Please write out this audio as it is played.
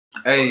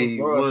Hey,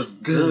 what's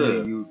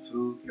good,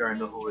 YouTube? You already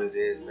know who it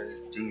is, man.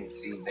 It's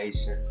GNC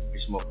Nation. We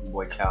smoking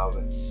boy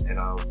Calvin, and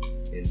I'm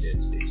in this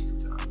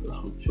bitch.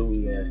 Some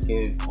chewy ass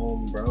kid.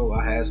 Bro,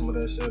 I had some of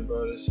that shit,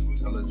 bro. This shit was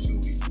hella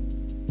chewy.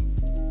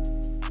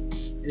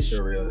 It's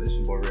your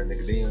boy real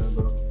nigga Dion,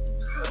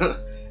 bro.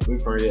 We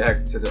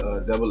react to the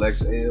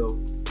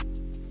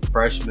XXL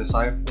freshman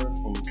Cypher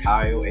from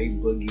Kyle, A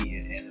Boogie,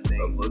 and Aminé.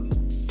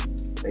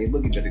 A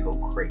Boogie better go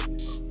crazy,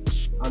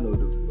 bro. I know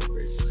dude can go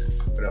crazy, man.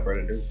 Without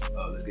further ado,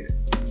 let's get it.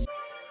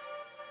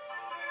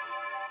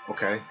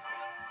 Okay.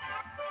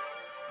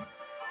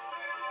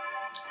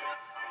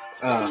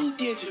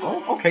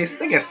 Okay, so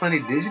they got Sunny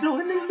Digital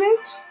in this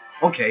bitch?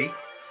 Okay.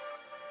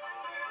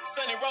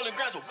 Sunny rolling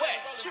grounds of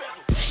wet.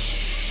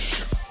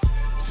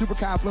 Super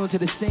confluent to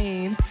the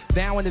scene.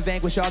 Down to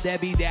vanquish all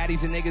deadbeat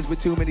daddies and niggas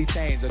with too many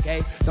chains,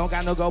 okay? Don't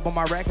got no gold, but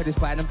my record is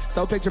platinum.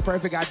 So picture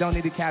perfect, I don't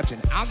need a caption.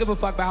 I don't give a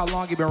fuck about how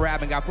long you been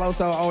rapping. Got flow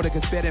so old it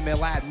can spit him in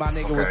Latin. My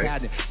nigga was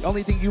happening. The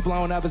only thing you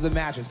blowing up is a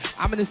mattress.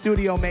 I'm in the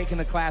studio making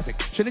a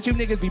classic. Shouldn't you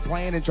niggas be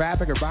playing in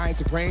traffic or buying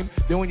Supreme?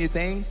 Doing your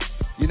thing,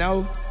 you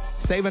know?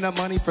 Saving up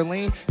money for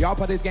lean. Y'all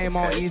put this game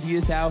on easy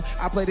as hell.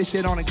 I play this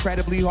shit on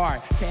incredibly hard.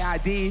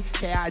 KID,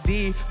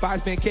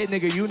 5-spin kid,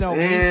 nigga, you know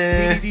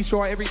me.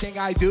 Destroy everything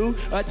I do.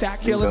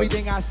 Attack, kill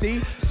everything I see.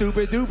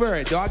 Super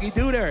duper, doggy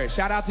dooter.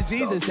 Shout out to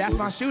Jesus, that's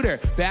my shooter.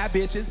 Bad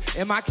bitches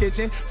in my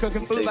kitchen,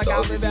 cooking food like I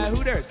live at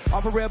Hooters.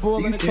 Off a Red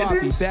Bull and a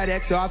coffee.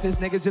 FedEx office,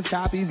 niggas just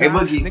copies. Hey,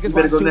 Boogie, niggas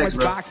watch too much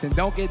boxing.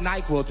 Don't get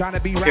NyQuil, trying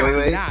to be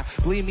rapping. Nah,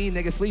 believe me,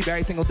 niggas sleep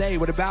every single day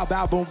with a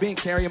bow, boom, bink,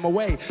 carry him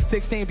away.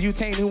 16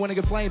 butane, who wanna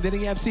get flamed? Then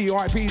EMC,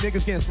 RP,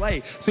 niggas getting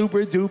slayed.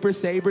 Super duper,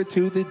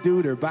 saber-toothed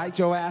duder. Bite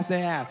your ass in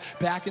half.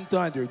 Back in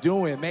thunder.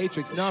 Doing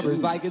matrix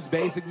numbers like it's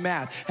basic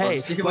math. Hey,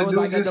 flows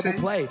like a double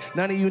play.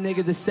 None of you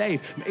niggas is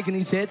safe. Making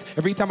these hits.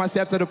 Every time I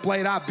step to the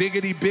plate, I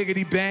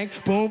biggity bang.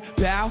 Boom,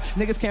 pow.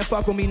 Niggas can't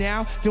fuck with me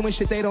now. Doing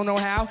shit they don't know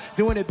how.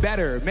 Doing it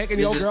better. Making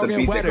your girl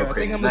get wetter. I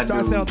think I'm gonna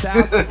start selling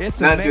towels.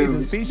 It's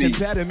amazing. Speech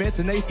impediments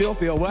and they still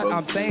feel what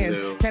I'm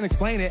saying. Can't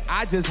explain it.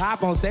 I just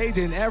hop on stage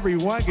and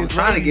everyone gets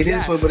trying to get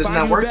into it, but it's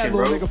not working,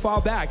 bro. Nigga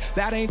fall back.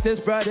 That ain't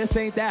this, bro. This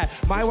ain't that.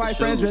 My white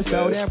friends are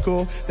so damn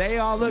cool. They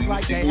all look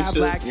like they have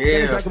black.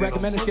 Yeah,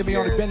 recommend this. Give me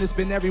on the business.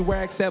 Been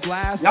everywhere except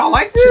last. Y'all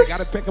like this? Shit,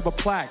 gotta pick up a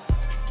plaque.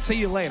 See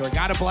you later.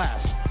 Got a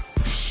blast.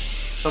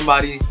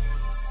 Somebody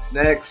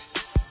next.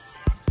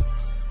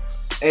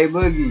 A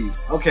Boogie.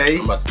 Okay.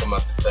 I'm about to come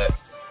out the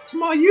chat.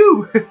 Come on,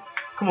 you.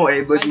 Come on,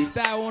 A Boogie.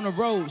 Lifestyle on the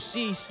road.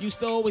 Sheesh. Used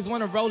to always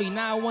want a rollie.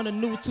 Now I want a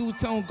new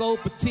two-tone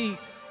gold petite.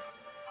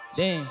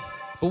 Damn.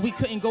 But we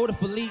couldn't go to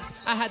Philippe's.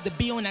 I had to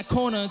be on that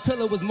corner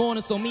until it was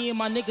morning so me and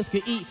my niggas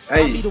could eat.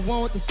 I'll be the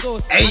one with the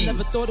sauce. I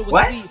never thought it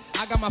was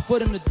sweet. I got my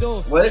foot in the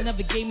door. They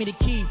never gave me the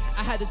key.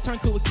 I had to turn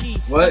to a key.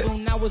 Even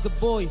when I was a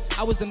boy,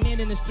 I was the man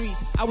in the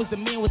streets. I was the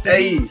man with the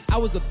heat. I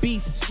was a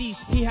beast.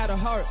 Sheesh, he had a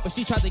heart, but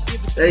she tried to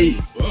give it to me.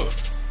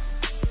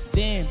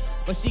 Damn,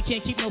 but she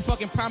can't keep no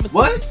fucking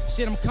promises.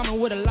 Shit, I'm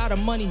coming with a lot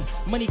of money.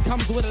 Money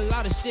comes with a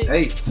lot of shit.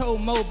 Told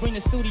Mo, bring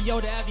the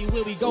studio to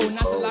everywhere we go.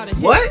 Not a lot of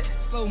hits.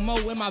 Slow Mo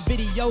in my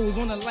videos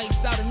on the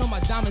lights out and know my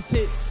diamonds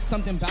hit.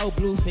 Something about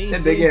blue faces.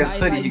 That big ass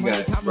hoodie you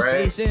got,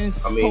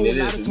 conversations. I mean, it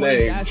is his name.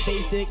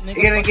 It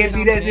ain't gonna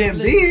be that damn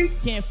big.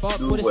 Can't fuck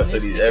with a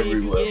snitch, nigga.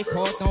 If you get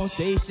caught, don't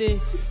say shit.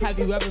 Have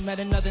you ever met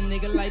another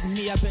nigga like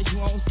me? I bet you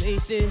won't say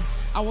shit.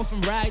 I went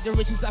from rag to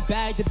riches, I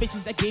bagged the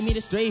bitches that gave me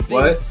the straight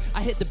face.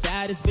 I hit the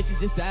baddest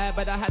bitches, it's sad,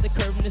 but I had the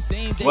curve in the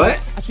same day.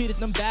 I treated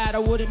them bad, I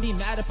wouldn't be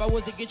mad if I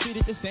was to get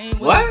treated the same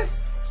way.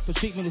 So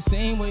treat me the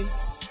same way.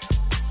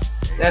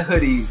 That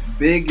hoodie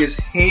big as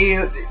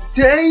hell.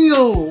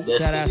 Damn!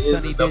 Shout out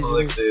Sunny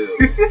XXL.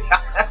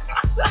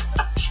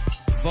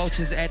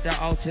 Vultures at the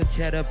altar,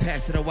 tell the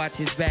pastor to watch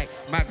his back.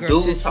 My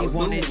girl said she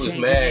wanted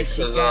change and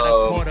she got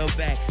a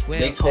quarterback. Well,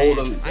 they told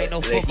him I ain't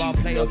no football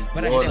player,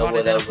 but I hit it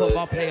harder than a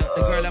football player.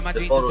 The girl at my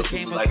dreams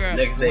became a girl.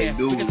 Next day,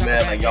 dude,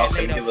 man, like y'all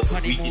can give us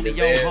a week in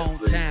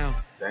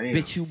advance.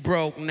 Bitch, you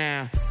broke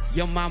now.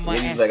 Your mama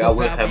asked like, I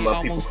would have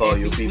my people call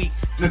you people.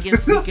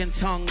 Speaking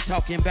tongue,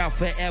 talking about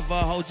forever.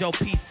 Hold your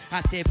peace.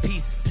 I said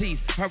peace,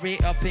 please. Hurry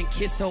up and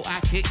kiss so I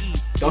could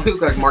eat. Don't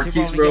look like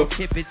Marquise, bro.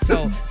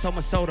 So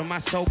my soul to my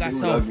soul got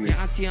soul. Your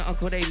auntie and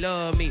uncle, they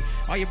love me.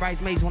 All your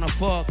bridesmaids wanna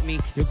fuck me.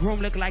 Your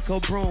groom look like a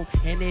broom,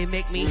 and they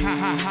make me ha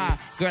ha ha.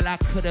 Girl, I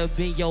could have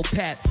been your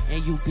pap,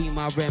 and you be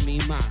my Remy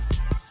Ma.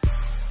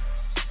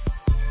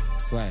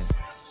 Right.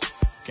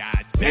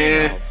 God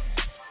damn.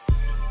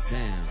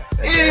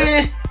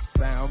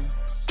 Damn.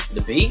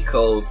 The beat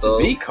cold though.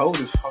 The beat cold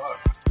as fuck.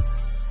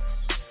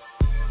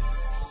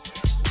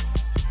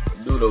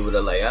 Dude over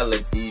there like, I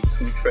let these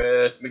two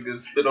trash niggas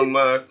spit on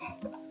my.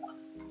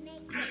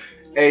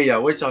 Hey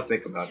y'all, what y'all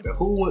think about that?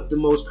 Who went the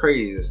most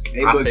craziest?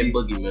 I say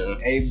Boogie, man.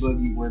 A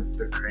Boogie went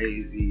the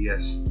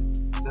craziest.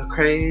 The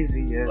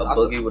craziest. A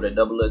Boogie with a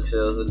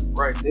XXL hoodie.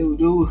 Right,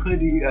 dude,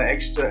 hoodie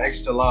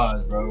extra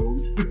large, bro.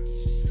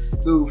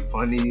 Dude,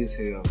 funny as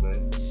hell,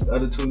 man. The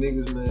other two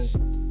niggas,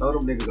 man, throw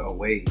them niggas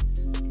away.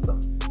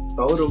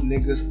 Throw them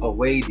niggas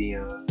away,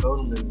 Dion. Throw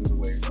them niggas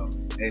away, bro.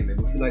 Hey man,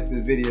 if you like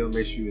this video,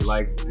 make sure you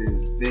like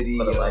this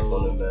video. Put a like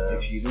on it, man.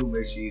 If you do,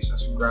 make sure you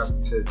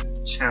subscribe to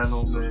the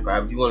channel, man.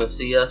 Subscribe. If you want to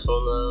see us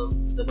on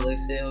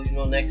XXL, you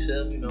know, next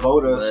year, you know,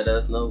 vote us. let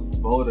us know.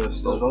 Vote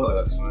us. Vote Vote for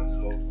us,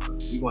 man.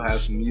 We gonna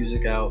have some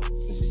music out.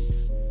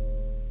 It's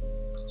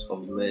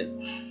gonna be lit.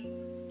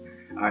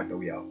 Alright, though,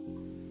 we out.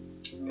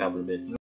 Copy the bitch.